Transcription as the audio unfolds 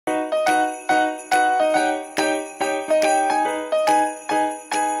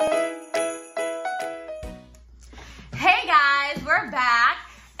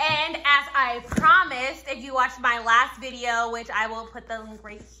video, which I will put the link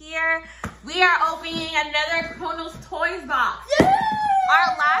right here. We are opening another Chronos Toys box. Yay!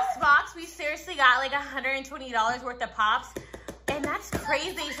 Our last box, we seriously got like $120 worth of pops. And that's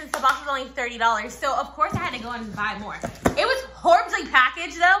crazy since the box was only $30. So of course I had to go and buy more. It was horribly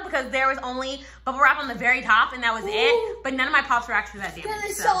packaged though, because there was only bubble wrap on the very top and that was it. But none of my pops were actually that damaged.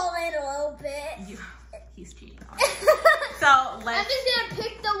 It's solid a little bit. He's cheating. So let's. I'm just gonna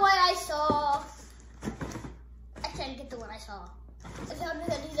pick the one I saw. I can't get the one I saw.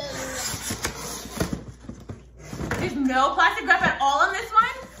 There's no plastic wrap at all on this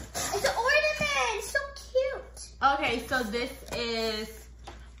one? It's an ornament. It's so cute. Okay, so this is,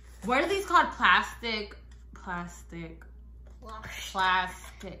 what are these called? Plastic. I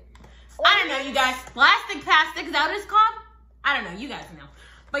don't know, you guys. Plastic. Is that what it's called? I don't know. You guys know.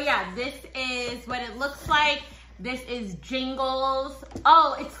 But yeah, this is what it looks like. This is Jingles.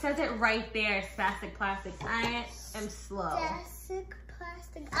 Oh, it says it right there. Spastic plastic. I am slow. Spastic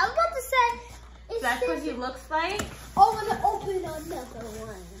plastic. I was about to say. So that's what he looks like. Oh, I'm gonna open another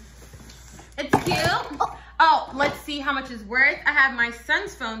one. It's cute. Oh, let's see how much it's worth. I have my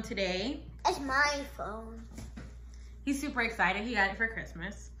son's phone today. It's my phone. He's super excited. He got it for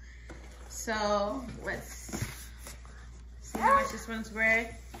Christmas. So let's see how much this one's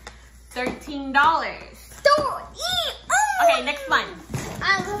worth. $13. Don't eat. Okay, next one.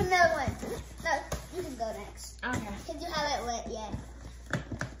 I'll go another one. No, you can go next. Okay. Because you haven't wet yet.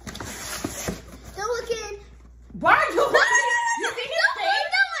 Don't look in. Why are you looking? You see his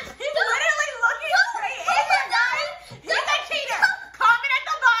face? He's literally looking straight in your guys. He's a cheater. Comment at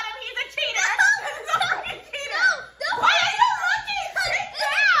the bottom. He's a cheater. This is a freaking cheater. Why are you looking? Sit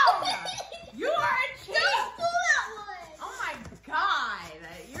down. You are a cheat. Don't pull that one. Oh my God.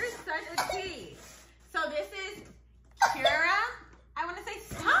 You're such a cheat. So this is Kira. I want to say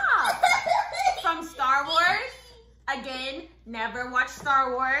stop. From Star Wars. Again, never watched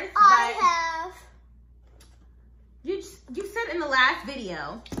Star Wars. I have. You said in the last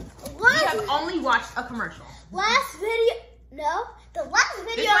video, you have only watched a commercial. Last video, no, the last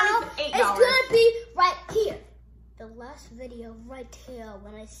video is gonna be right here. The last video right here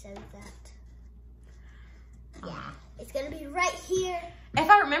when I said that. Yeah, it's gonna be right here. If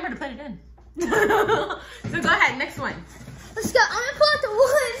I remember to put it in. So go ahead, next one. Let's go. I'm gonna pull out the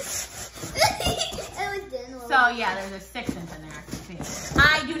one. So yeah, there's a 6-inch in there. I can see.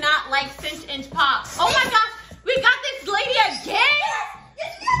 I do not like 6-inch pops. Oh my gosh. We got this lady again! Yes,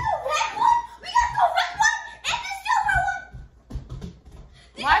 we got the red one! We got the red one and the silver one!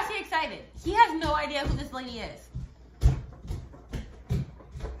 Why is he excited? He has no idea who this lady is.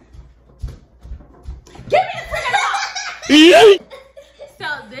 Give me the freaking box! So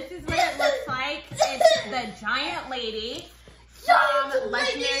this is what it looks like. It's the giant lady from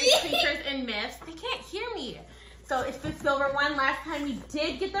Legendary Creatures and Myths. They can't hear me. So it's the silver one. Last time we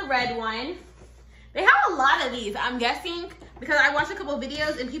did get the red one. They have a lot of these, I'm guessing, because I watched a couple of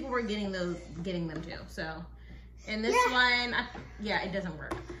videos and people were getting them too. So, and this one, yeah, it doesn't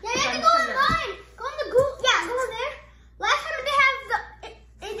work. Yeah, you have to go online. Go on the Google. Yeah, go on there. Last time it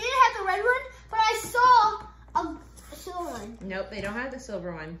didn't have the red one, but I saw a silver one. Nope, they don't have the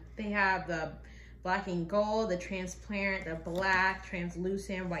silver one. They have the black and gold, the transparent, the black,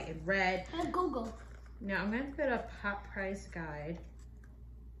 translucent, white and red. I have Google. No, I'm gonna put a pop price guide.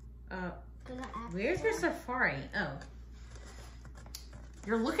 Where's your Safari? Oh.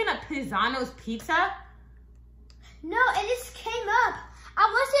 You're looking at Pisano's Pizza? No, it just came up. I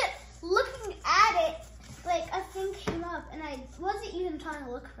wasn't looking at it. Like, a thing came up, and I wasn't even trying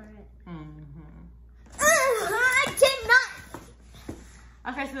to look for it. I did not.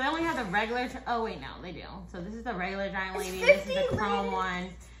 Okay, so they only have the regular... Oh, wait, no, they do. So this is the regular giant lady. This is the chrome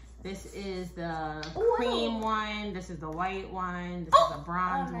one. This is the cream one. This is the white one. This is the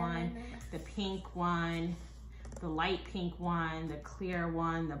bronze one. The pink one. The light pink one. The clear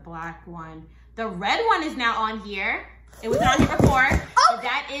one. The black one. The red one is now on here. It was on here before. But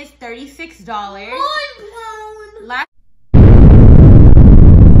that is $36. Last time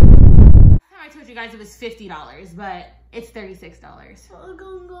I told you guys it was $50, but it's $36.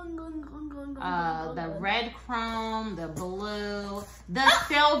 The red chrome, the blue, the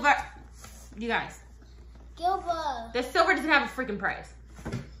silver. You guys. The silver doesn't have a freaking price.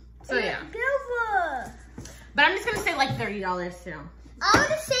 So yeah. But I'm just gonna say like $30 too. I'm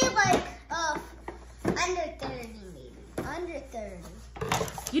gonna say like under 30 maybe. Under 30.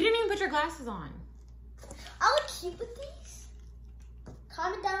 You didn't even put your glasses on. I look cute with these.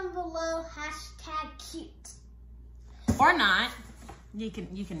 Comment down below #cute. Or not. You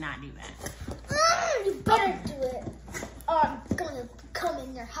cannot do that. You better do it. Or I'm gonna come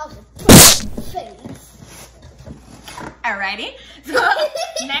in your house and put it in your face. Alrighty. So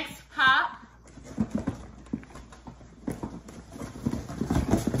next pop.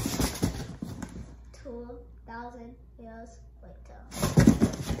 $2,000 later.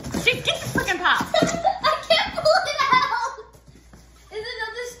 Get the freaking pop. I can't pull it out. It's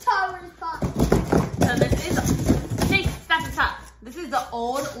another Star Wars pop. So this is, Jake, that's the top. This is the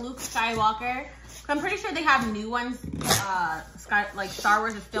old Luke Skywalker. I'm pretty sure they have new ones. Like Star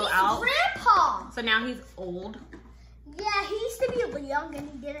Wars is still out. Grandpa. So now he's old. Yeah, he used to be young and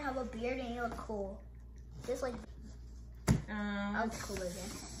he didn't have a beard and he looked cool. Just like that was cool again.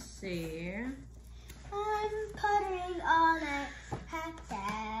 Let's see. I'm putting on a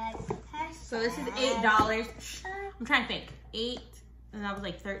hashtag. So this is $8. I'm trying to think. 8, and that was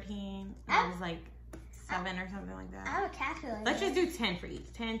like 13. And that was like 7 or something like that. I have a calculator. Let's just do 10 for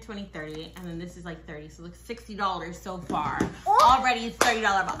each. 10, 20, 30, and then this is like 30. So it looks $60 so far. Oh. Already it's $30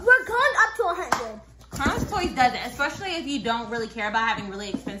 box. We're going up to 100. Chronos Toys does it, especially if you don't really care about having really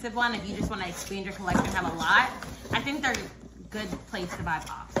expensive one. If you just want to expand your collection and have a lot, I think they're a good place to buy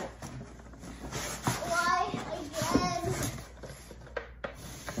pops. Why again?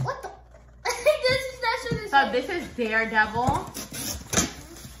 What the? So this is Daredevil.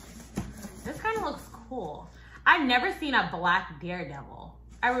 This kind of looks cool. I've never seen a black Daredevil.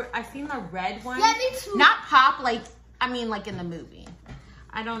 I've seen the red one. Yeah, me too. Not pop, like in the movie.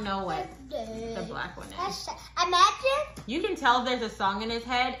 I don't know what the black one is. Imagine. You can tell there's a song in his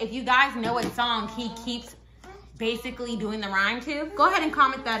head. If you guys know what song he keeps basically doing the rhyme to, go ahead and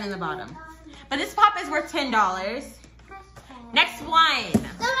comment that in the bottom. But this pop is worth $10. Next one.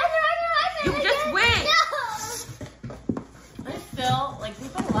 You just went. No. There's still, like, we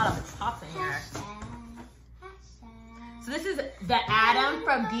put a lot of pops in here. So this is the Atom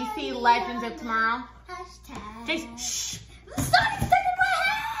from DC Legends of Tomorrow. Jason, shh. It's starting to stick in my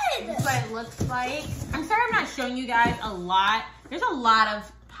head. This is what it looks like. I'm sorry I'm not showing you guys a lot. There's a lot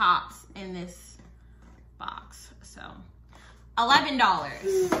of pops in this box. So, $11.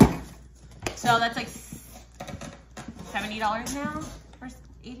 So that's like $70 now? Or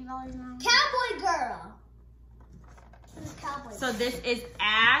 $80 now? Cowboy girl. This is cowboy. So this is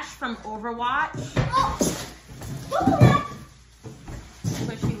Ash from Overwatch. Oh. That's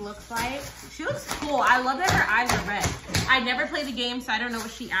what she looks like. She looks cool. I love that her eyes are red. I never played the game, so I don't know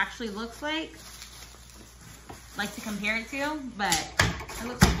what she actually looks like to compare it to, but it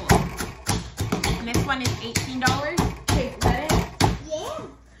looks cool. And this one is $18. Okay, is that it? Yeah.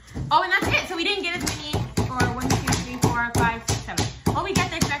 Oh, and that's it. So we didn't get as many, or 1, 2, 3, 4, 5, 6, 7. Oh, we got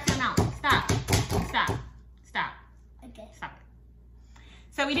the exact amount. Stop. Okay. Stop it.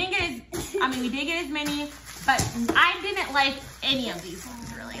 So we didn't get we did get as many, but I didn't like any of these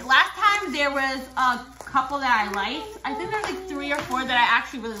ones really. Last time there was a couple that I liked. I think there's like 3 or 4 that I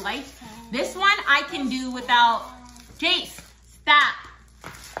actually really liked. This one I can do without, Jace, stop.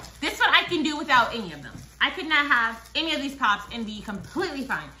 This one I can do without any of them. I could not have any of these pops and be completely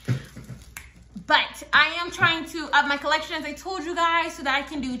fine. But I am trying to up my collection, as I told you guys, so that I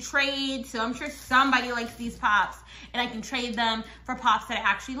can do trades. So I'm sure somebody likes these pops, and I can trade them for pops that I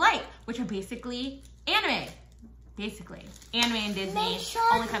actually like, which are basically anime. Basically, anime and Disney,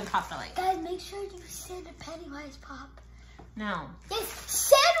 only kind of pops I like. Guys, make sure you send a Pennywise pop. No. Yes,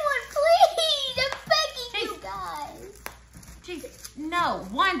 send one, please. I'm begging you guys. Jeez, no.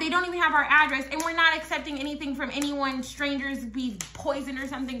 One, they don't even have our address, and we're not accepting anything from anyone, strangers, be poisoned or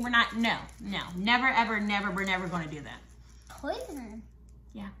something. We're not, no. Never, ever, never, we're never going to do that. Poison?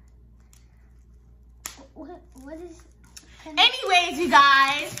 Yeah. What is... Anyways, you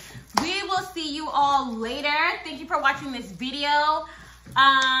guys, we will see you all later. Thank you for watching this video.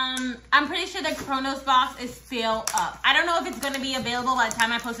 I'm pretty sure the Chronos box is still up. I don't know if it's going to be available by the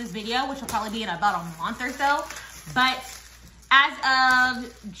time I post this video, which will probably be in about a month or so. But as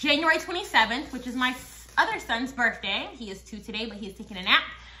of January 27th, which is my other son's birthday, he is 2 today, but he's taking a nap,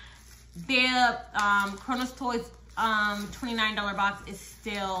 the Chronos Toys $29 box is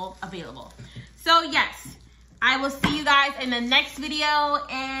still available. So yes, I will see you guys in the next video,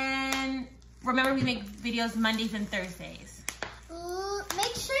 and remember we make videos Mondays and Thursdays.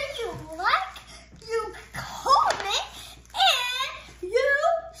 Make sure you like, you comment, and you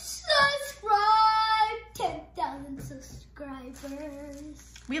subscribe. 10,000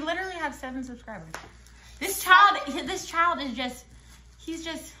 subscribers. We literally have 7 subscribers. This child is just, he's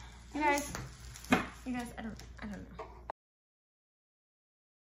just, you guys, I don't know.